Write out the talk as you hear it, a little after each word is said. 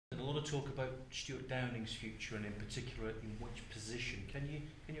of talk about Stuart Downing's future, and in particular in which position. Can you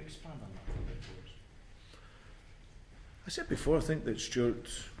expand on that a little bit for us? I said before, I think that Stuart,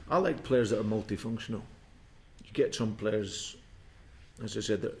 I like players that are multifunctional. You get some players, as I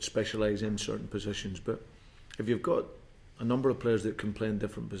said, that specialise in certain positions, but if you've got a number of players that can play in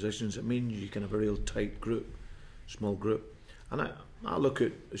different positions, it means you can have a real tight group, small group. And I look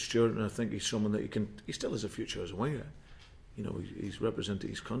at Stuart and I think he's someone that he still has a future as a winger. You know, he's represented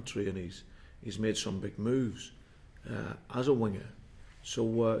his country and he's made some big moves as a winger.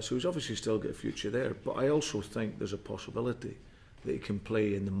 So he's obviously still got a future there. But I also think there's a possibility that he can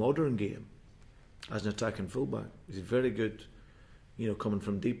play in the modern game as an attacking fullback. He's very good, you know, coming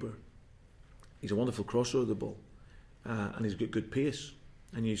from deeper. He's a wonderful crosser of the ball, and he's got good pace.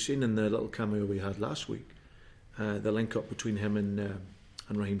 And you've seen in the little cameo we had last week, the link up between him and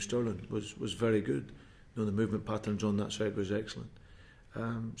Raheem Sterling was very good. You know, the movement patterns on that side was excellent.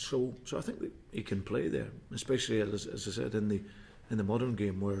 So I think that he can play there, especially as I said in the modern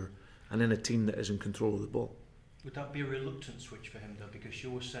game and in a team that is in control of the ball. Would that be a reluctant switch for him though? Because you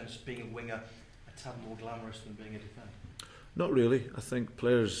always sense being a winger a tad more glamorous than being a defender. Not really. I think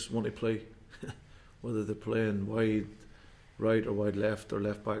players want to play, whether they're playing wide right or wide left or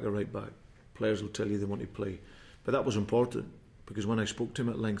left back or right back. Players will tell you they want to play. But that was important because when I spoke to him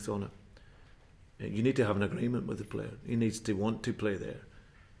at length on it, you need to have an agreement with the player. He needs to want to play there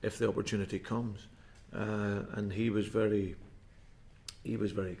if the opportunity comes. And he was very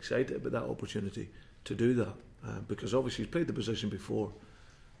excited about that opportunity to do that because obviously he's played the position before.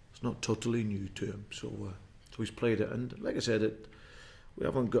 It's not totally new to him, so he's played it. And like I said, we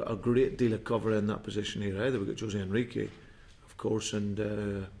haven't got a great deal of cover in that position here either. We've got Jose Enrique, of course, and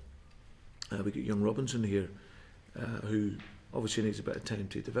we've got young Robinson here, who obviously needs a bit of time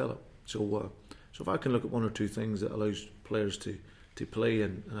to develop. So if I can look at one or two things that allows players to play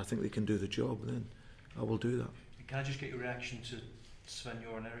and I think they can do the job, then I will do that. Can I just get your reaction to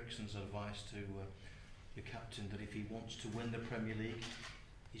Sven-Göran Eriksson's advice to your captain that if he wants to win the Premier League,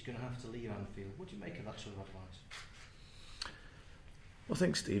 he's going to have to leave Anfield? What do you make of that sort of advice? I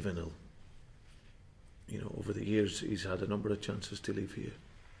think Stephen will, you know, over the years he's had a number of chances to leave here,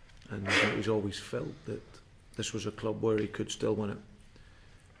 and he's always felt that this was a club where he could still win it.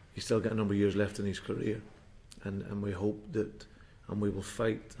 He's still got a number of years left in his career, and we hope that, and we will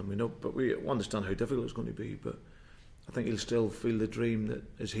fight, and we know, but we understand how difficult it's going to be, but I think he'll still feel the dream that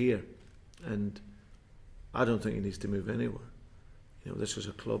is here, and I don't think he needs to move anywhere. You know, this is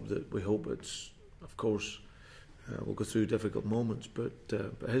a club that we hope it's, of course, we'll go through difficult moments, but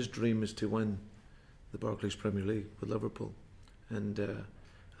his dream is to win the Barclays Premier League with Liverpool, and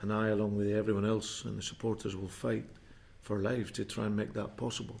I, along with everyone else and the supporters, will fight for life to try and make that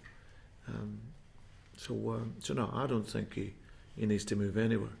possible. So no, I don't think he needs to move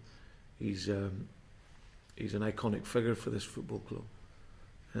anywhere. He's an iconic figure for this football club,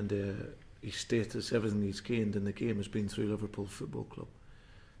 and his status, everything he's gained in the game has been through Liverpool Football Club.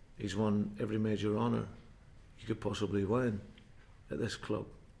 He's won every major honour you could possibly win at this club,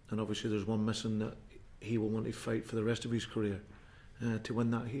 and obviously there's one missing that he will want to fight for the rest of his career to win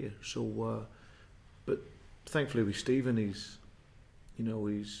that here. So, but thankfully with Stephen, he's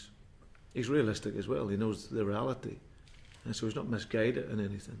realistic as well. He knows the reality, and so he's not misguided in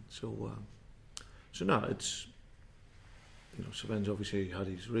anything. So no, it's, you know, Sven's obviously had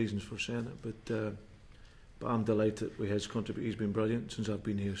his reasons for saying it, but I'm delighted with his contribution. He's been brilliant since I've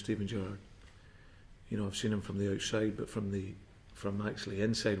been here, Stephen Gerrard. You know, I've seen him from the outside, but from actually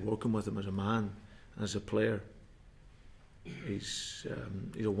inside, working with him as a man, as a player, he's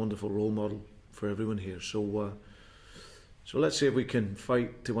a wonderful role model for everyone here. So let's see if we can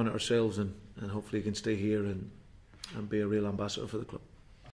fight to win it ourselves, and hopefully he can stay here and be a real ambassador for the club.